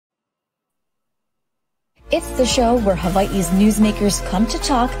It's the show where Hawaii's newsmakers come to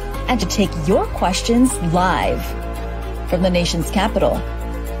talk and to take your questions live. From the nation's capital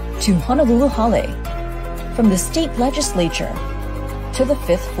to Honolulu Hale, from the state legislature to the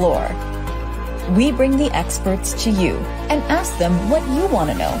fifth floor. We bring the experts to you and ask them what you want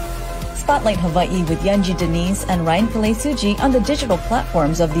to know. Spotlight Hawaii with Yanji Denise and Ryan Pelesuji on the digital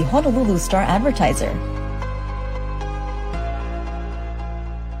platforms of the Honolulu Star-Advertiser.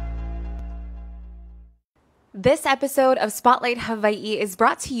 This episode of Spotlight Hawaii is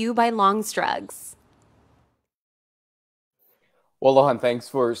brought to you by Long's Drugs. Well, aloha, and thanks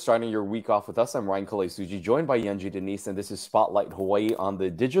for starting your week off with us. I'm Ryan Pelesuji, joined by Yanji Denise, and this is Spotlight Hawaii on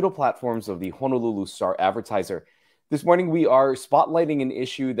the digital platforms of the Honolulu Star-Advertiser. This morning, we are spotlighting an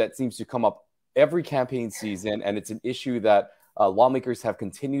issue that seems to come up every campaign season, and it's an issue that lawmakers have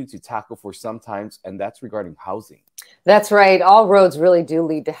continued to tackle for some time, and that's regarding housing. That's right. All roads really do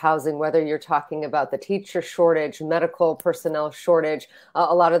lead to housing, whether you're talking about the teacher shortage, medical personnel shortage,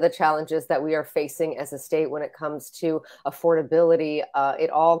 a lot of the challenges that we are facing as a state when it comes to affordability.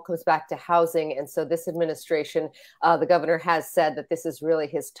 It all comes back to housing. And so this administration, the governor has said that this is really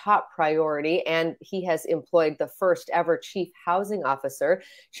his top priority, and he has employed the first ever chief housing officer.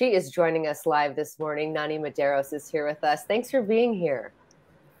 She is joining us live this morning. Nani Medeiros is here with us. Thanks for being here.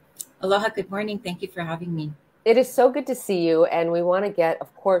 Aloha, good morning. Thank you for having me. It is so good to see you, and we want to get,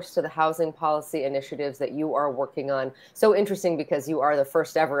 of course, to the housing policy initiatives that you are working on. So interesting because you are the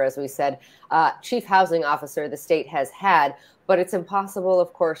first ever, as we said, chief housing officer the state has had, but it's impossible,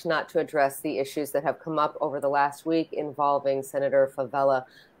 of course, not to address the issues that have come up over the last week involving Senator Favela.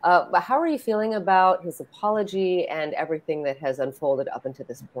 How are you feeling about his apology and everything that has unfolded up until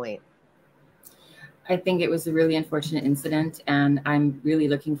this point? I think it was a really unfortunate incident, and I'm really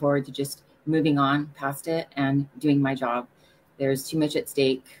looking forward to just moving on past it and doing my job. There's too much at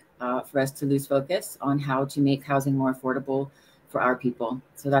stake for us to lose focus on how to make housing more affordable for our people.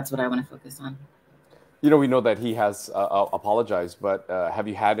 So that's what I want to focus on. You know, we know that he has apologized, but have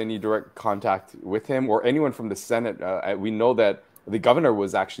you had any direct contact with him or anyone from the Senate? We know that the governor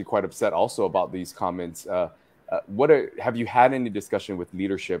was actually quite upset also about these comments. Have you had any discussion with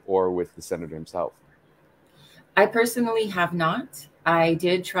leadership or with the senator himself? I personally have not. I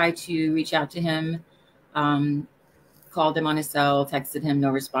did try to reach out to him, called him on his cell, texted him,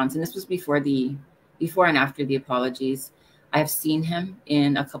 no response. And this was before and after the apologies. I have seen him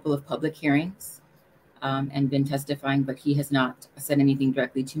in a couple of public hearings and been testifying, but he has not said anything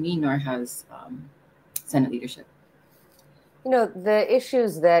directly to me, nor has Senate leadership. You know, the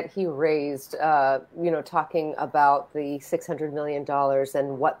issues that he raised, talking about the $600 million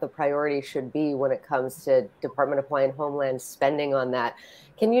and what the priority should be when it comes to Department of Hawaii and Homeland spending on that.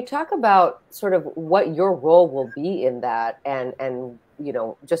 Can you talk about sort of what your role will be in that and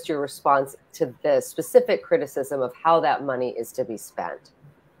just your response to the specific criticism of how that money is to be spent?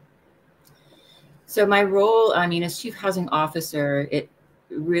 So my role, as chief housing officer, it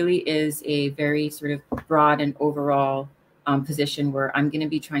really is a very sort of broad and overall position where I'm going to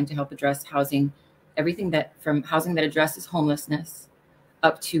be trying to help address housing, everything from housing that addresses homelessness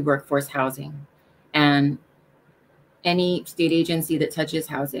up to workforce housing. And any state agency that touches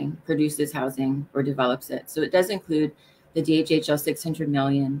housing, produces housing, or develops it. So it does include the DHHL 600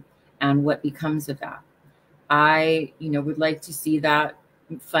 million and what becomes of that. I, would like to see that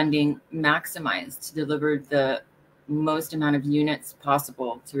funding maximized to deliver the most amount of units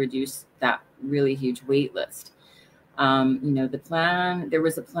possible to reduce that really huge wait list. There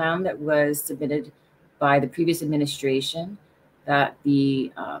was a plan that was submitted by the previous administration that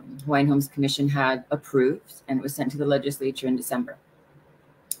the Hawaiian Homes Commission had approved, and it was sent to the legislature in December.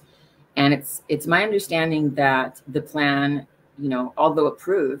 And it's my understanding that the plan, although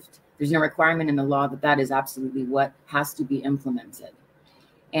approved, there's no requirement in the law that is absolutely what has to be implemented.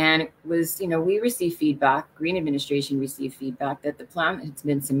 And it was, we received feedback, Green administration received feedback that the plan that has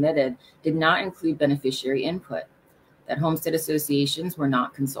been submitted did not include beneficiary input, that homestead associations were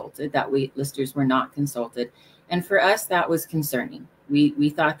not consulted, that waitlisters were not consulted. And for us, that was concerning. We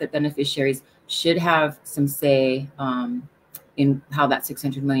thought that beneficiaries should have some say in how that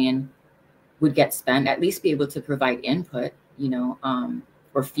 600 million would get spent, at least be able to provide input,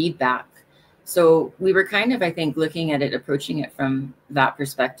 or feedback. So we were kind of, I think, looking at it, approaching it from that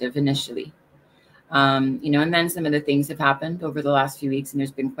perspective initially. And then some of the things have happened over the last few weeks, and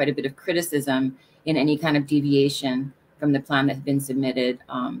there's been quite a bit of criticism in any kind of deviation from the plan that had been submitted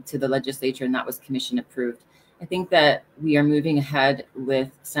to the legislature, and that was commission approved. I think that we are moving ahead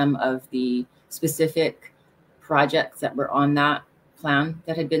with some of the specific projects that were on that plan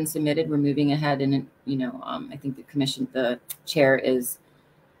that had been submitted. We're moving ahead, and I think the chair is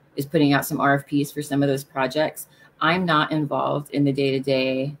is putting out some RFPs for some of those projects. I'm not involved in the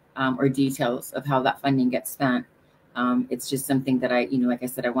day-to-day or details of how that funding gets spent. It's just something that I, like I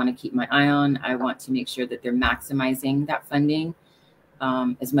said, I want to keep my eye on. I want to make sure that they're maximizing that funding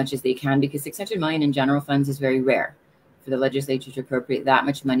as much as they can, because $600 million in general funds is very rare for the legislature to appropriate that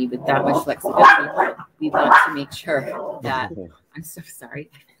much money with that much flexibility. We want to make sure that, I'm so sorry.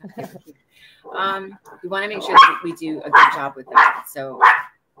 We want to make sure that we do a good job with that. So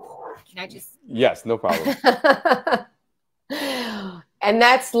can I just? Yes, no problem. And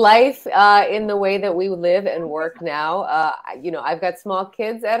that's life in the way that we live and work now. I've got small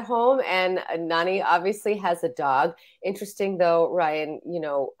kids at home, and Nani obviously has a dog. Interesting, though, Ryan,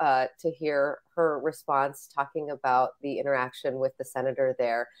 to hear her response talking about the interaction with the senator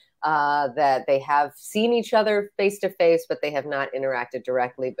there, that they have seen each other face to face, but they have not interacted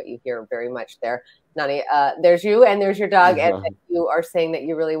directly. But you hear very much there. Nani, there's you and there's your dog, and you are saying that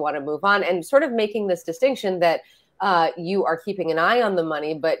you really want to move on, and sort of making this distinction that you are keeping an eye on the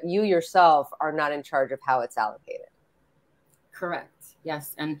money, but you yourself are not in charge of how it's allocated. Correct.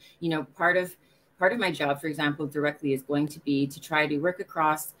 Yes. And, part of my job, for example, directly is going to be to try to work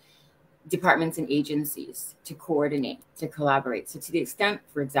across departments and agencies to coordinate, to collaborate. So to the extent,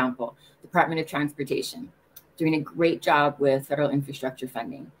 for example, Department of Transportation doing a great job with federal infrastructure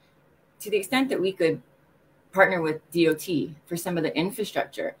funding, to the extent that we could partner with DOT for some of the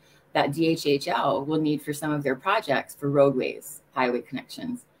infrastructure that DHHL will need for some of their projects for roadways, highway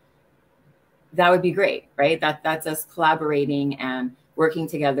connections. That would be great, right? That's us collaborating and working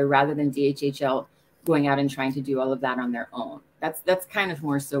together rather than DHHL going out and trying to do all of that on their own. That's kind of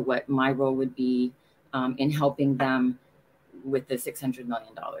more so what my role would be in helping them with the $600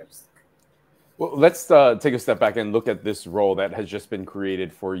 million. Well, let's take a step back and look at this role that has just been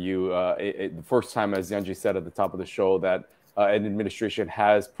created for you. The first time, as Yanji said at the top of the show, that an administration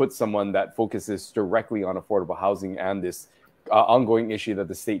has put someone that focuses directly on affordable housing and this ongoing issue that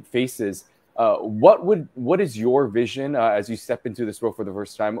the state faces. What is your vision as you step into this role for the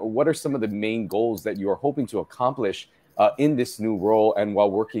first time? What are some of the main goals that you are hoping to accomplish in this new role and while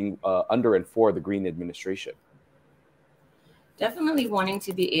working under and for the Green administration? Definitely wanting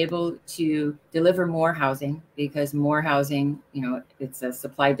to be able to deliver more housing, because more housing, it's a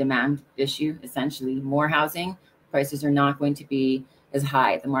supply demand issue, essentially. More housing, prices are not going to be as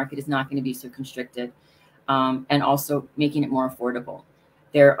high. The market is not going to be so constricted, and also making it more affordable.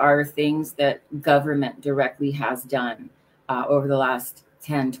 There are things that government directly has done over the last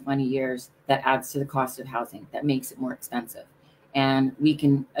 10, 20 years that adds to the cost of housing, that makes it more expensive. And we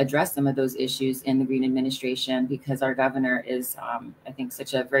can address some of those issues in the Green administration because our governor is, I think,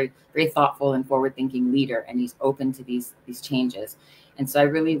 such a very, very thoughtful and forward-thinking leader, and he's open to these changes. And so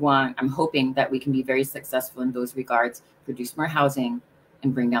I'm hoping that we can be very successful in those regards, produce more housing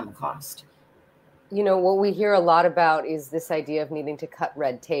and bring down the cost. What we hear a lot about is this idea of needing to cut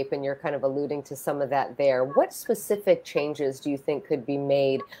red tape, and you're kind of alluding to some of that there. What specific changes do you think could be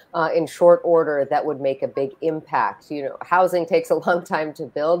made in short order that would make a big impact? Housing takes a long time to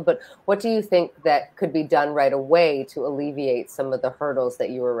build, but what do you think that could be done right away to alleviate some of the hurdles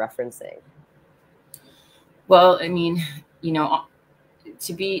that you were referencing? Well, I mean,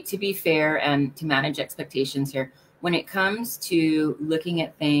 to be fair and to manage expectations here, when it comes to looking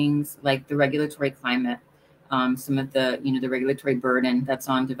at things like the regulatory climate, some of the, the regulatory burden that's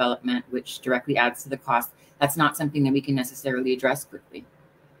on development, which directly adds to the cost, that's not something that we can necessarily address quickly.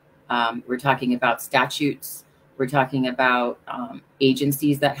 We're talking about statutes. We're talking about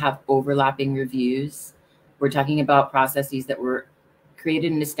agencies that have overlapping reviews. We're talking about processes that were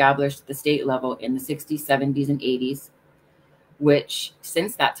created and established at the state level in the 60s, 70s, and 80s, which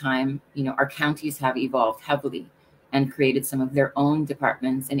since that time, our counties have evolved heavily and created some of their own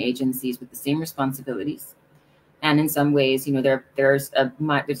departments and agencies with the same responsibilities. And in some ways, there's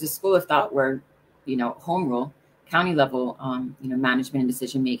a school of thought where, home rule, county level, management and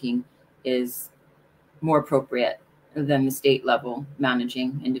decision making is more appropriate than the state level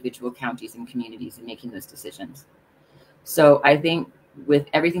managing individual counties and communities and making those decisions. So I think with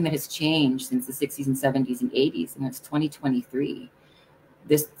everything that has changed since the 60s and 70s and 80s, and it's 2023,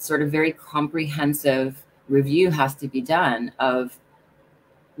 this sort of very comprehensive review has to be done of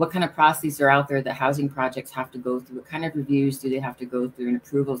what kind of processes are out there that housing projects have to go through, what kind of reviews do they have to go through, and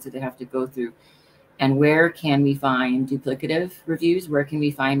approvals do they have to go through, and where can we find duplicative reviews, where can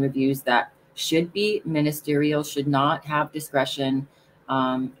we find reviews that should be ministerial, should not have discretion.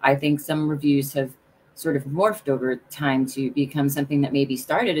 I think some reviews have sort of morphed over time to become something that maybe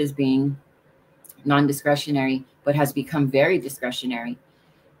started as being non-discretionary, but has become very discretionary.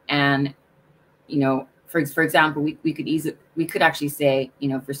 And, for example, we could actually say, you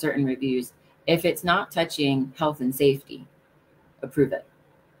know, for certain reviews, if it's not touching health and safety, approve it.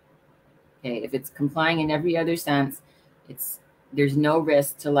 Okay, if it's complying in every other sense, there's no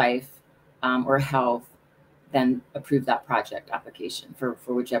risk to life or health, then approve that project application for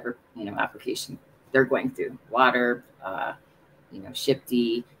whichever, you know, application they're going through. Water, you know,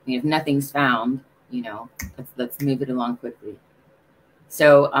 SHPD. I mean, if nothing's found, you know, let's move it along quickly.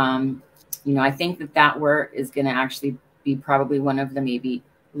 So, you know, I think that work is going to actually be probably one of the maybe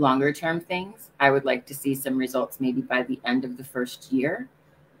longer term things. I would like to see some results maybe by the end of the first year.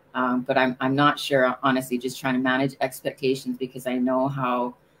 But I'm not sure, honestly, just trying to manage expectations, because I know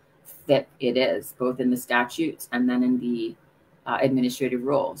how thick it is, both in the statutes and then in the administrative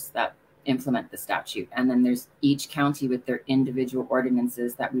rules that implement the statute. And then there's each county with their individual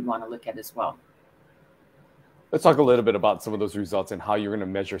ordinances that we want to look at as well. Let's talk a little bit about some of those results and how you're going to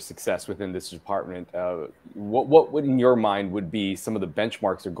measure success within this department. What in your mind would be some of the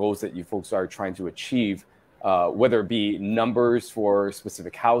benchmarks or goals that you folks are trying to achieve, whether it be numbers for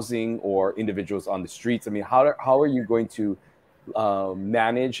specific housing or individuals on the streets? I mean, how are you going to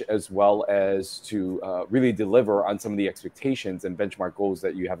manage as well as to really deliver on some of the expectations and benchmark goals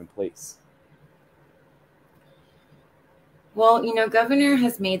that you have in place? Well, you know, Governor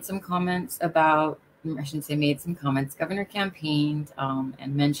has made some comments about, I shouldn't say made some comments, Governor campaigned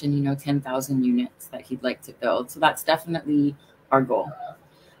and mentioned, you know, 10,000 units that he'd like to build. So that's definitely our goal.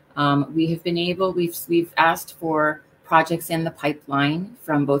 We have been able, we've asked for projects in the pipeline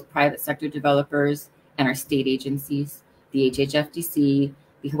from both private sector developers and our state agencies, the HHFDC,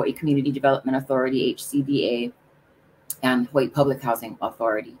 the Hawaii Community Development Authority, HCDA, and Hawaii Public Housing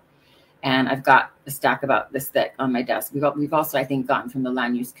Authority. And I've got a stack about this thick on my desk. We've also, I think, gotten from the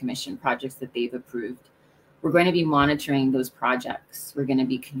Land Use Commission projects that they've approved. We're going to be monitoring those projects. We're going to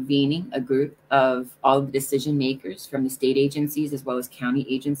be convening a group of all of the decision makers from the state agencies as well as county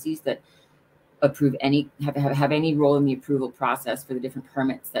agencies that approve have any role in the approval process for the different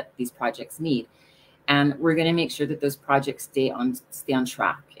permits that these projects need. And we're going to make sure that those projects stay on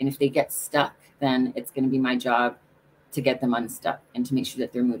track. And if they get stuck, then it's going to be my job to get them unstuck and to make sure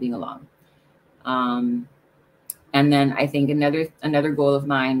that they're moving along. And then I think another goal of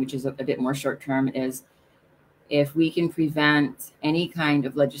mine, which is a bit more short term, is if we can prevent any kind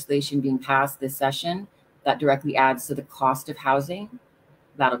of legislation being passed this session that directly adds to the cost of housing,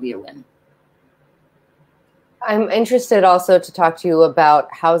 that'll be a win. I'm interested also to talk to you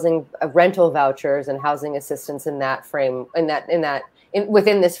about housing rental vouchers and housing assistance in that frame,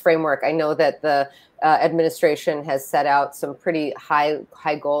 within this framework. I know that the administration has set out some pretty high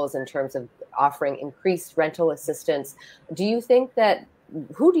goals in terms of offering increased rental assistance.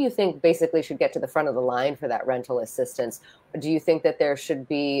 Who do you think basically should get to the front of the line for that rental assistance? Do you think that there should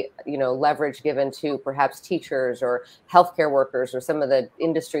be, you know, leverage given to perhaps teachers or healthcare workers or some of the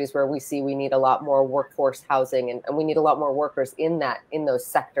industries where we see we need a lot more workforce housing and we need a lot more workers in those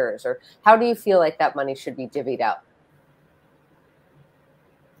sectors? Or how do you feel like that money should be divvied out?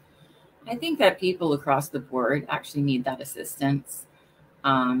 I think that people across the board actually need that assistance.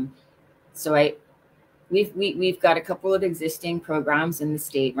 We've got a couple of existing programs in the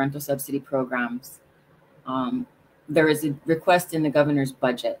state, rental subsidy programs. There is a request in the governor's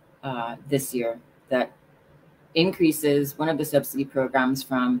budget this year that increases one of the subsidy programs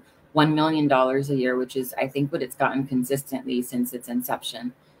from $1 million a year, which is, I think, what it's gotten consistently since its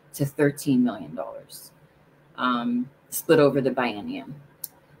inception, to $13 million, split over the biennium.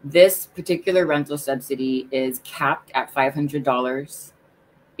 This particular rental subsidy is capped at $500.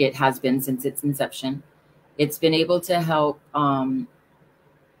 It has been since its inception. It's been able to help.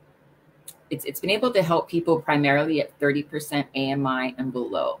 It's been able to help people primarily at 30% AMI and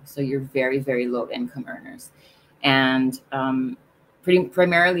below. So you're very, very low income earners, and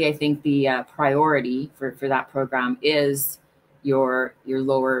primarily, I think the priority for that program is your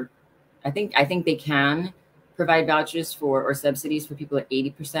lower. I think they can provide vouchers or subsidies for people at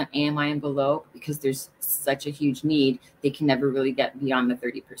 80% AMI and below, because there's such a huge need. They can never really get beyond the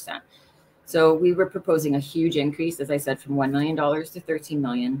 30%. So we were proposing a huge increase, as I said, from $1 million to $13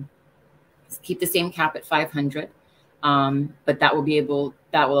 million. Keep the same cap at 500, but that will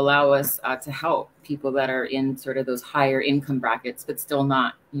allow us to help people that are in sort of those higher income brackets, but still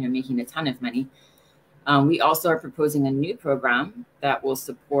not, you know, making a ton of money. We also are proposing a new program that will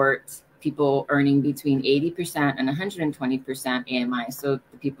support people earning between 80% and 120% AMI. So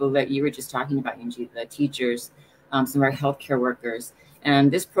the people that you were just talking about, Yunji, the teachers, some of our healthcare workers.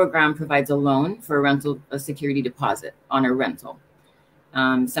 And this program provides a loan for a security deposit on a rental.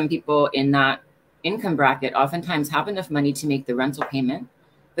 Some people in that income bracket oftentimes have enough money to make the rental payment,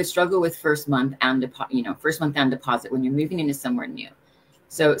 but struggle with first month and deposit when you're moving into somewhere new.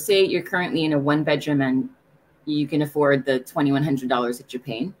 So say you're currently in a 1-bedroom and you can afford the $2,100 that you're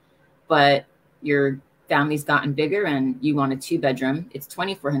paying, but your family's gotten bigger and you want a 2-bedroom, it's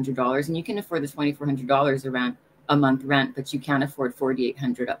 $2,400, and you can afford the $2,400 around a month rent, but you can't afford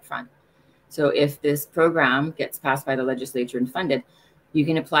 $4,800 up front. So if this program gets passed by the legislature and funded, you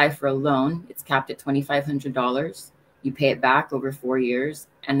can apply for a loan. It's capped at $2,500. You pay it back over 4 years,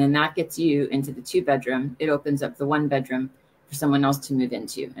 and then that gets you into the 2-bedroom. It opens up the 1-bedroom for someone else to move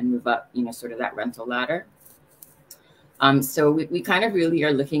into and move up, sort of that rental ladder. So we kind of really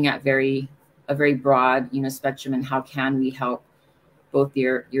are looking at a very broad, spectrum, and how can we help both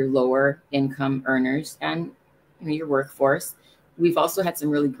your lower income earners and your workforce. We've also had some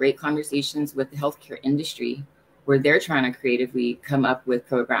really great conversations with the healthcare industry, where they're trying to creatively come up with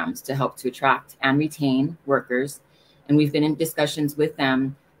programs to help to attract and retain workers. And we've been in discussions with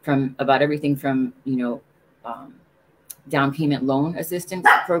them about everything from, down payment loan assistance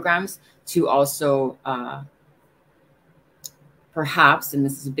programs to also perhaps, and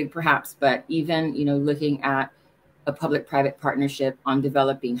this is a big perhaps, but even, looking at a public-private partnership on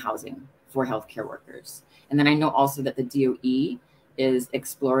developing housing for healthcare workers. And then I know also that the DOE is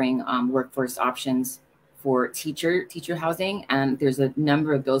exploring workforce options for teacher housing. And there's a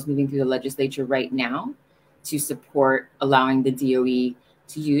number of bills moving through the legislature right now to support allowing the DOE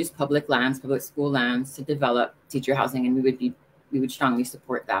to use public school lands to develop teacher housing. And we would strongly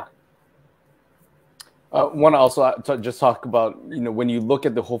support that. Want to also just talk about, when you look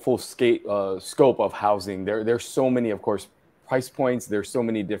at the whole full scope of housing, there's so many, of course, price points. There's so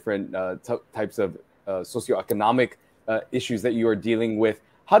many different types of socioeconomic issues that you are dealing with.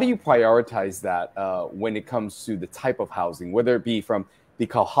 How do you prioritize that when it comes to the type of housing, whether it be from the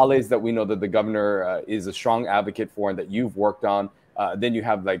kahales that we know that the governor is a strong advocate for and that you've worked on? Then you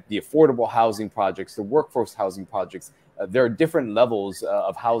have like the affordable housing projects, the workforce housing projects. There are different levels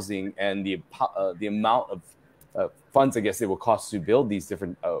of housing, and the amount of funds, I guess, it will cost to build these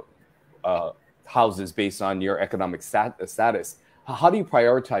different houses based on your economic status. How do you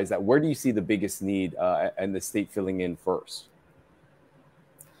prioritize that? Where do you see the biggest need and the state filling in first?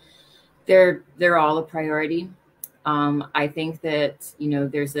 They're all a priority. I think that,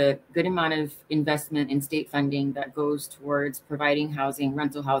 there's a good amount of investment in state funding that goes towards providing housing,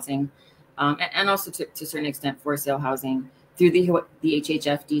 rental housing, and also to a certain extent for sale housing through the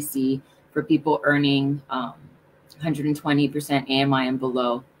HHFDC for people earning 120% AMI and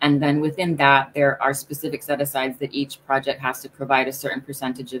below. And then within that, there are specific set-asides that each project has to provide a certain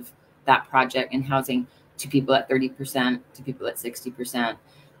percentage of that project in housing to people at 30%, to people at 60%.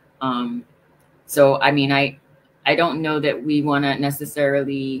 So, I mean, I don't know that we want to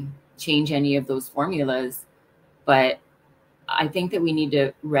necessarily change any of those formulas, but I think that we need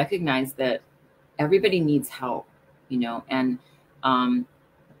to recognize that everybody needs help, and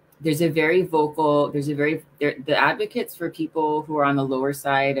there's a very vocal, the advocates for people who are on the lower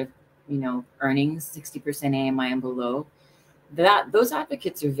side of, earnings 60% AMI and below, those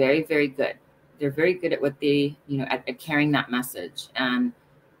advocates are very, very good. They're very good at what they, at carrying that message. And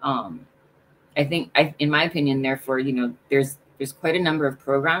I think, in my opinion, therefore, there's quite a number of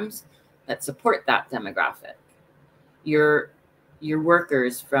programs that support that demographic. Your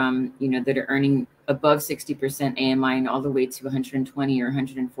workers from, that are earning above 60% AMI and all the way to 120 or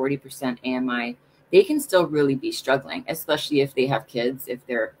 140% AMI, they can still really be struggling, especially if they have kids, if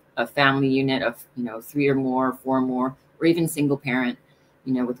they're a family unit of, 3 or more, 4 or more, or even single parent,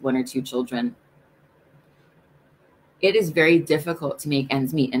 with 1 or 2 children. It is very difficult to make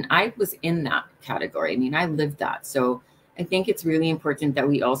ends meet. And I was in that category. I mean, I lived that. So I think it's really important that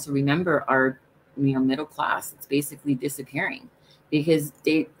we also remember our, middle class. It's basically disappearing because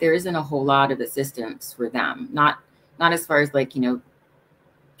there isn't a whole lot of assistance for them. Not as far as like,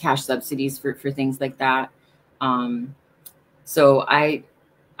 cash subsidies for things like that. So I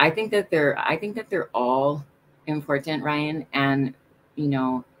think that they're all important, Ryan. And,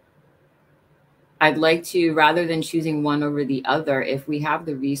 I'd like to, rather than choosing one over the other, if we have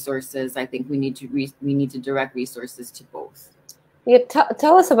the resources, I think we need to direct resources to both. Yeah,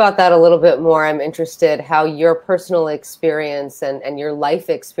 tell us about that a little bit more. I'm interested how your personal experience and your life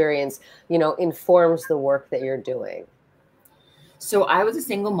experience, informs the work that you're doing. So I was a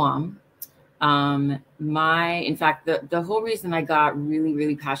single mom. In fact, the whole reason I got really,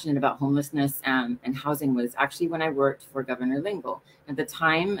 really passionate about homelessness and housing was actually when I worked for Governor Lingle at the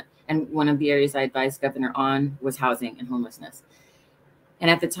time. And one of the areas I advised Governor on was housing and homelessness. And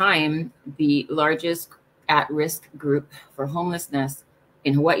at the time, the largest at-risk group for homelessness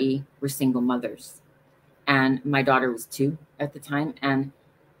in Hawaii were single mothers. And my daughter was 2 at the time. And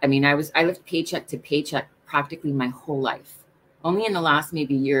I mean, I lived paycheck to paycheck practically my whole life. Only in the last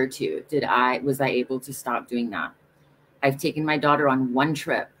maybe year or two was I able to stop doing that. I've taken my daughter on one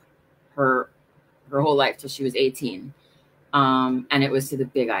trip her whole life till she was 18. And it was to the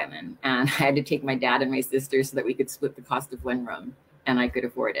Big Island. And I had to take my dad and my sister so that we could split the cost of one room and I could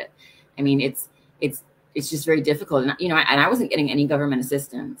afford it. I mean, it's just very difficult. And, you know, and I wasn't getting any government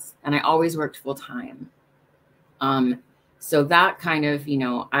assistance and I always worked full time. So that kind of, you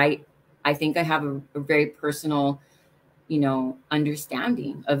know, I think I have a very personal, you know,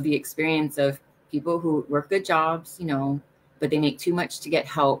 understanding of the experience of people who work good jobs, you know, but they make too much to get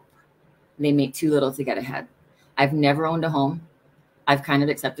help. They make too little to get ahead. I've never owned a home. I've kind of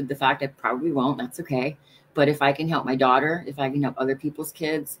accepted the fact I probably won't. That's okay. But if I can help my daughter, if I can help other people's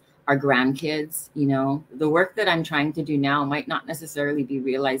kids, our grandkids, you know, the work that I'm trying to do now might not necessarily be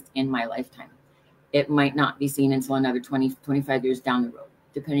realized in my lifetime. It might not be seen until another 20, 25 years down the road,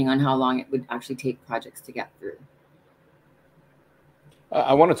 depending on how long it would actually take projects to get through.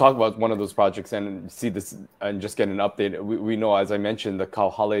 I want to talk about one of those projects and see this and just get an update. We know, as I mentioned, the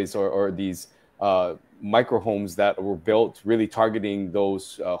kauhales or these micro homes that were built really targeting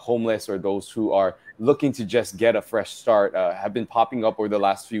those homeless or those who are looking to just get a fresh start have been popping up over the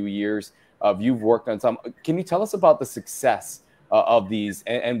last few years. You've worked on some. Can you tell us about the success of these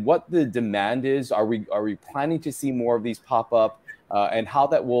and what the demand is? Are we planning to see more of these pop up and how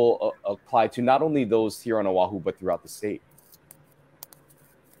that will apply to not only those here on Oahu, but throughout the state?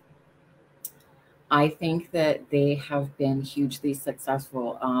 I think that they have been hugely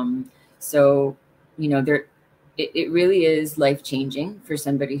successful. So, you know, it really is life-changing for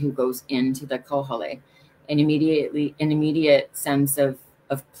somebody who goes into the kauhale, an immediate sense of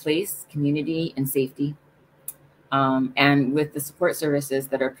place, community, and safety. And with the support services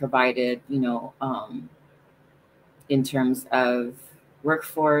that are provided, you know, in terms of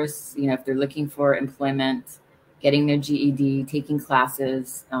workforce, you know, if they're looking for employment, getting their GED, taking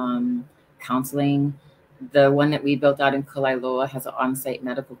classes, counseling. The one that we built out in Kalailoa has an on-site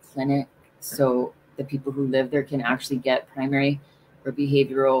medical clinic. So the people who live there can actually get primary or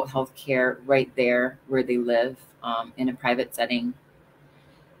behavioral health care right there where they live in a private setting.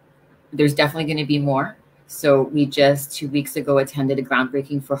 There's definitely going to be more. So we just 2 weeks ago attended a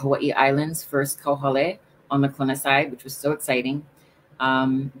groundbreaking for Hawaiian Islands' first kauhale on the Kona side, which was so exciting.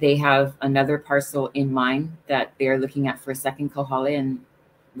 They have another parcel in mind that they're looking at for a second kauhale, and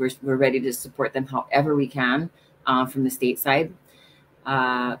we're ready to support them however we can from the state side.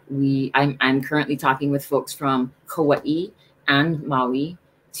 I'm currently talking with folks from Kauai and Maui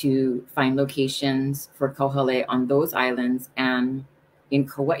to find locations for kauhale on those islands. And in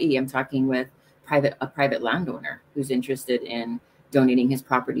Kauai, I'm talking with a private landowner who's interested in donating his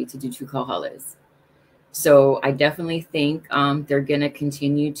property to do 2 kauhales. So I definitely think they're going to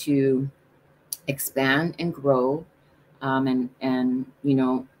continue to expand and grow. And you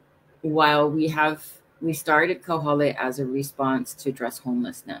know, while we started kauhale as a response to address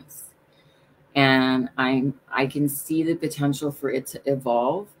homelessness, and I can see the potential for it to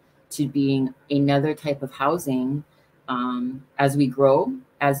evolve to being another type of housing as we grow,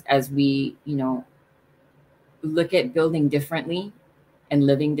 as we, you know, look at building differently and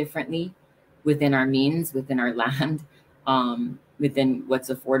living differently within our means, within our land, within what's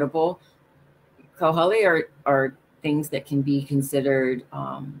affordable. Kauhale are things that can be considered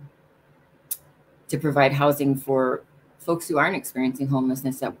to provide housing for folks who aren't experiencing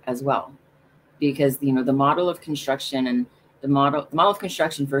homelessness as well. Because, you know, the model of construction and the model of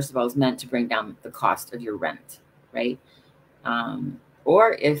construction, first of all, is meant to bring down the cost of your rent, right?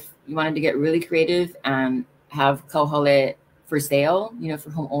 Or if you wanted to get really creative and have kauhale for sale, you know,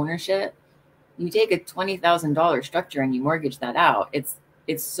 for home ownership, you take a $20,000 structure and you mortgage that out.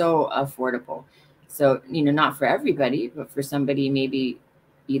 It's so affordable. So, you know, not for everybody, but for somebody maybe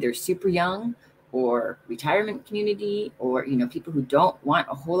either super young or retirement community, or, you know, people who don't want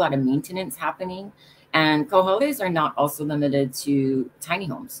a whole lot of maintenance happening. And kauhales are not also limited to tiny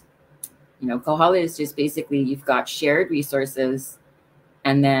homes. You know, kauhale is just basically you've got shared resources,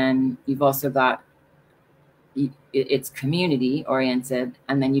 and then you've also got it's community oriented,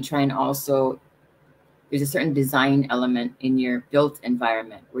 and then you try and also there's a certain design element in your built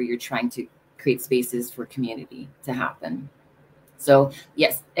environment where you're trying to create spaces for community to happen. So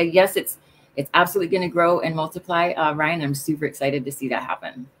yes, it's absolutely going to grow and multiply, Ryan. I'm super excited to see that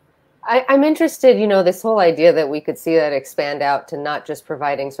happen. I'm interested, you know, this whole idea that we could see that expand out to not just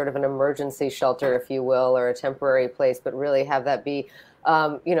providing sort of an emergency shelter, if you will, or a temporary place, but really have that be,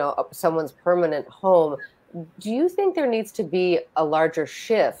 you know, someone's permanent home. Do you think there needs to be a larger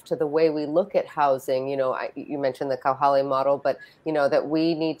shift to the way we look at housing? You mentioned the Kauhale model, but that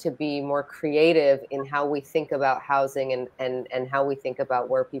we need to be more creative in how we think about housing and how we think about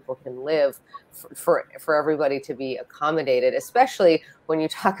where people can live for everybody to be accommodated, especially when you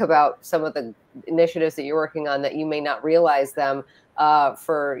talk about some of the initiatives that you're working on that you may not realize them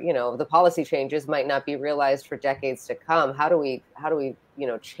the policy changes might not be realized for decades to come. How do we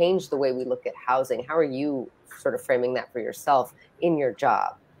change the way we look at housing? How are you sort of framing that for yourself in your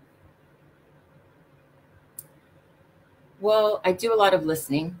job? Well, I do a lot of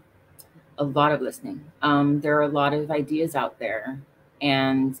listening. There are a lot of ideas out there,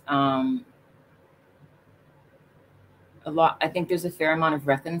 and I think there's a fair amount of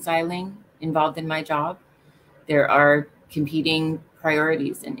reconciling involved in my job. There are competing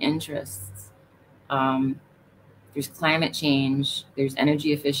priorities and interests. There's climate change, there's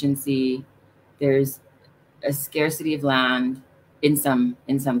energy efficiency, there's a scarcity of land in some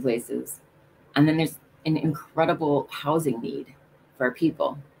places. And then there's an incredible housing need for our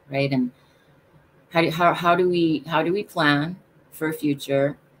people, right? And how do we plan for a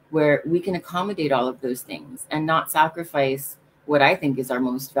future where we can accommodate all of those things and not sacrifice what I think is our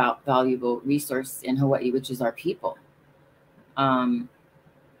most valuable resource in Hawaii, which is our people? And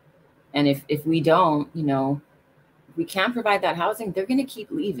if we don't, we can't provide that housing, they're going to keep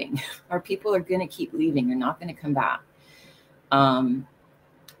leaving. Our people are going to keep leaving. They're not going to come back. And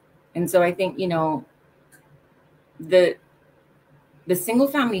so I think, the single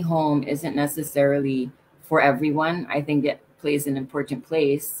family home isn't necessarily for everyone. I think it plays an important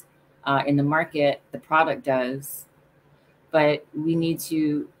place in the market. The product does. But we need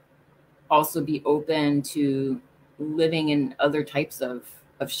to also be open to living in other types of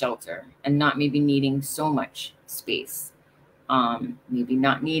shelter and not maybe needing so much space, maybe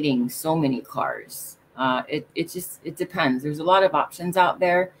not needing so many cars. It depends. There's a lot of options out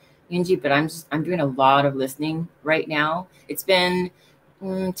there, Yunji, but I'm doing a lot of listening right now. It's been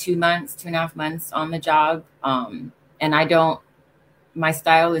 2.5 months on the job. And my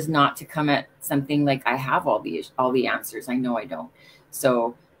style is not to come at something like I have all the answers. I know I don't.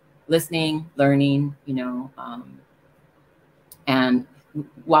 So listening, learning, and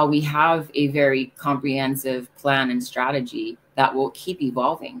while we have a very comprehensive plan and strategy, that will keep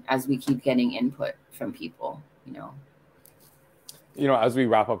evolving as we keep getting input from people, As we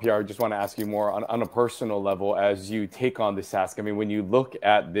wrap up here, I just want to ask you more on a personal level as you take on this task. I mean, when you look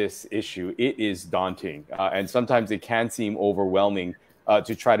at this issue, it is daunting. And sometimes it can seem overwhelming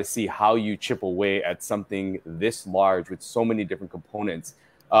to try to see how you chip away at something this large with so many different components.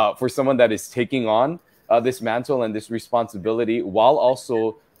 For someone that is taking on this mantle and this responsibility while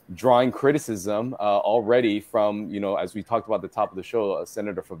also drawing criticism already from, as we talked about at the top of the show,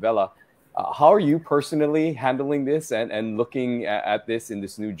 Senator Favela. How are you personally handling this and looking at this in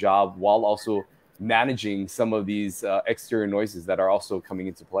this new job while also managing some of these exterior noises that are also coming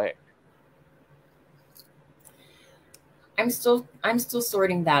into play? I'm still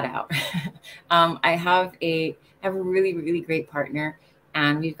sorting that out. I have a really, really great partner.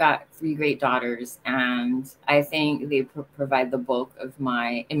 And we've got 3 great daughters, and I think they provide the bulk of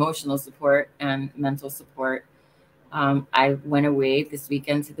my emotional support and mental support. I went away this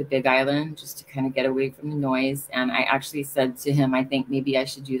weekend to the Big Island just to kind of get away from the noise. And I actually said to him, I think maybe I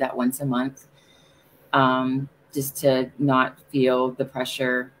should do that once a month, just to not feel the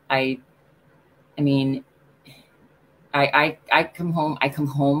pressure. I come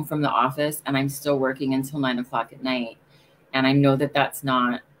home from the office and I'm still working until 9 o'clock at night. And I know that it's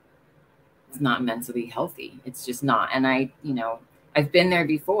not mentally healthy. It's just not. And I've been there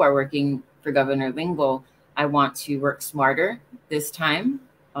before working for Governor Lingle. I want to work smarter this time,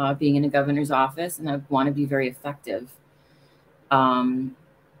 being in a governor's office, and I want to be very effective.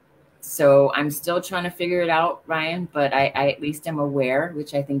 So I'm still trying to figure it out, Ryan, but I at least am aware,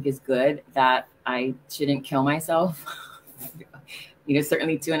 which I think is good, that I shouldn't kill myself.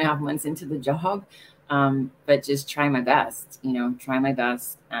 Certainly 2.5 months into the job. But just try my best, and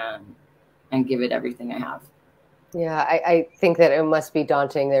give it everything I have. Yeah, I think that it must be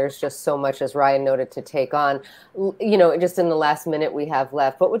daunting. There's just so much, as Ryan noted, to take on, just in the last minute we have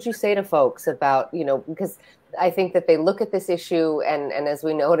left. What would you say to folks about, because I think that they look at this issue and as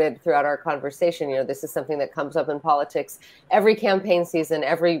we noted throughout our conversation, this is something that comes up in politics. Every campaign season,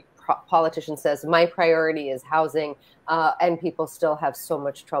 every politician says, my priority is housing, and people still have so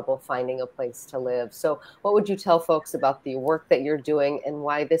much trouble finding a place to live. So what would you tell folks about the work that you're doing and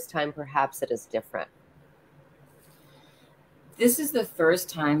why this time perhaps it is different? This is the first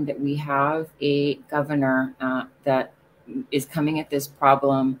time that we have a governor that is coming at this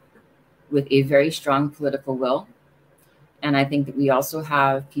problem with a very strong political will. And I think that we also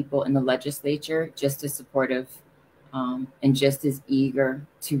have people in the legislature just as supportive and just as eager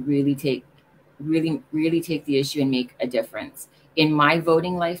to really take the issue and make a difference. In my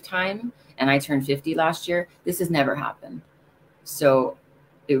voting lifetime, and I turned 50 last year, this has never happened. So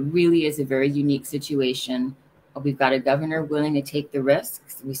it really is a very unique situation. We've got a governor willing to take the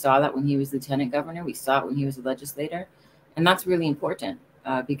risks. We saw that when he was lieutenant governor. We saw it when he was a legislator. And that's really important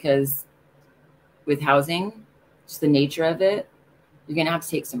because with housing, just the nature of it, you're going to have to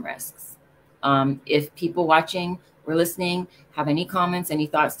take some risks. If people watching or listening have any comments, any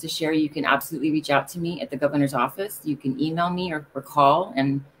thoughts to share, you can absolutely reach out to me at the governor's office. You can email me or call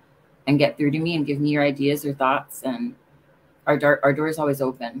and get through to me and give me your ideas or thoughts. And our door is always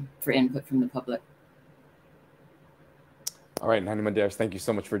open for input from the public. All right, Nani Medeiros, thank you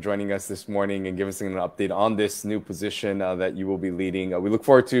so much for joining us this morning and giving us an update on this new position that you will be leading. We look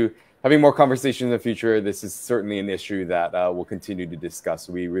forward to having more conversation in the future. This is certainly an issue that we'll continue to discuss.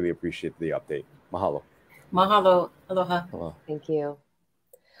 We really appreciate the update. Mahalo. Mahalo. Aloha. Hello. Thank you.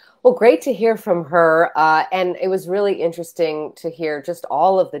 Well, great to hear from her. And it was really interesting to hear just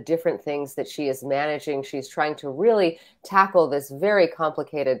all of the different things that she is managing. She's trying to really tackle this very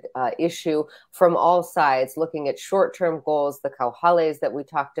complicated issue from all sides, looking at short-term goals, the kauhales that we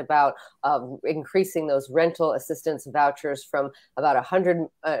talked about, increasing those rental assistance vouchers from about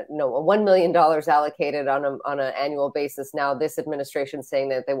 $1 million allocated on an annual basis. Now this administration saying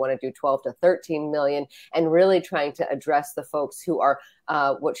that they want to do 12 to 13 million, and really trying to address the folks who are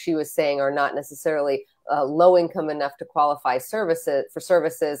what she was saying are not necessarily low income enough to qualify for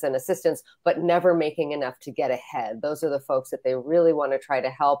services and assistance, but never making enough to get ahead. Those are the folks that they really want to try to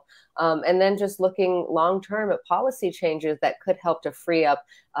help. And then just looking long term at policy changes that could help to free up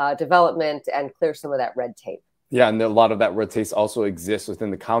development and clear some of that red tape. Yeah, and a lot of that red tape also exists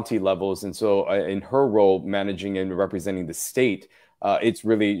within the county levels. And so in her role managing and representing the state, it's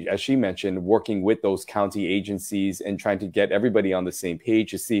really, as she mentioned, working with those county agencies and trying to get everybody on the same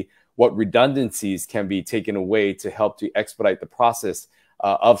page to see what redundancies can be taken away to help to expedite the process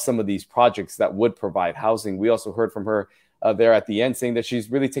of some of these projects that would provide housing. We also heard from her there at the end saying that she's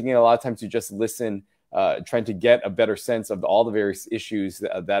really taking a lot of time to just listen, trying to get a better sense of all the various issues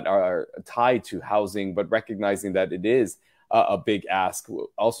that are tied to housing, but recognizing that it is a big ask.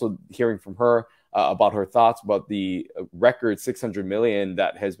 Also hearing from her about her thoughts about the record $600 million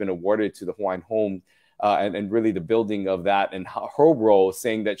that has been awarded to the Hawaiian Home and really the building of that, and her role,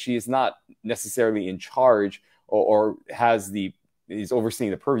 saying that she is not necessarily in charge or is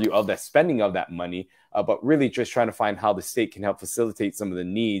overseeing the purview of the spending of that money, but really just trying to find how the state can help facilitate some of the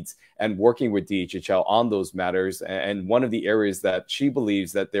needs and working with DHHL on those matters. And one of the areas that she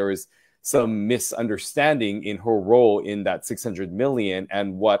believes that there is some misunderstanding in her role in that $600 million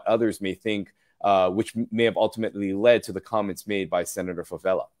and what others may think, which may have ultimately led to the comments made by Senator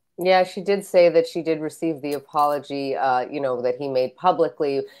Favela. Yeah, she did say that she did receive the apology, that he made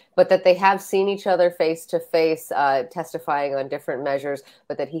publicly, but that they have seen each other face to face, testifying on different measures,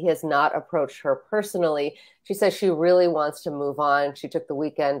 but that he has not approached her personally. She says she really wants to move on. She took the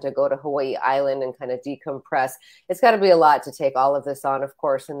weekend to go to Hawaii Island and kind of decompress. It's got to be a lot to take all of this on, of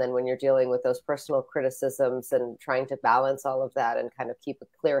course. And then when you're dealing with those personal criticisms and trying to balance all of that and kind of keep a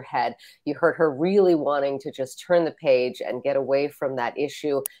clear head, you heard her really wanting to just turn the page and get away from that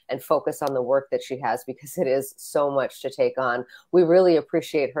issue and focus on the work that she has, because it is so much to take on. We really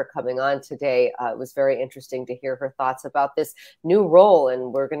appreciate her coming on today. It was very interesting to hear her thoughts about this new role,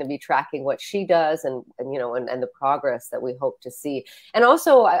 and we're going to be tracking what she does and the progress that we hope to see. And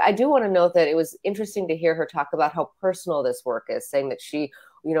also, I do want to note that it was interesting to hear her talk about how personal this work is, saying that she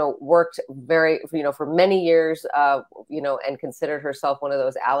worked for many years, and considered herself one of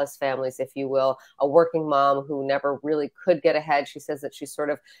those Alice families, if you will, a working mom who never really could get ahead. She says that she sort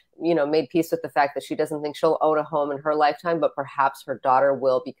of, made peace with the fact that she doesn't think she'll own a home in her lifetime, but perhaps her daughter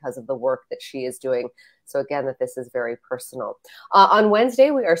will because of the work that she is doing. So again, that this is very personal. On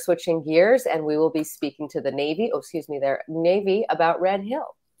Wednesday, we are switching gears and we will be speaking to the Navy about Red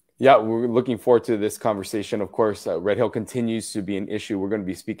Hill. Yeah, we're looking forward to this conversation. Of course, Red Hill continues to be an issue. We're going to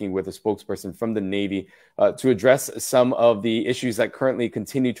be speaking with a spokesperson from the Navy to address some of the issues that currently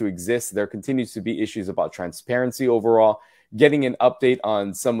continue to exist. There continues to be issues about transparency overall, getting an update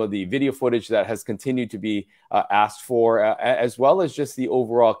on some of the video footage that has continued to be asked for, as well as just the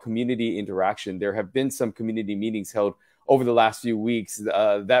overall community interaction. There have been some community meetings held over the last few weeks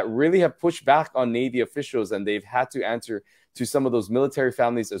that really have pushed back on Navy officials, and they've had to answer to some of those military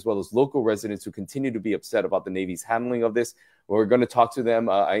families as well as local residents who continue to be upset about the Navy's handling of this. We're going to talk to them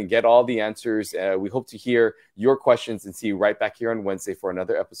and get all the answers. We hope to hear your questions and see you right back here on Wednesday for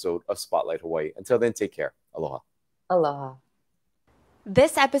another episode of Spotlight Hawaii. Until then, take care. Aloha. Aloha.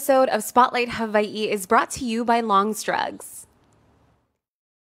 This episode of Spotlight Hawaii is brought to you by Long's Drugs.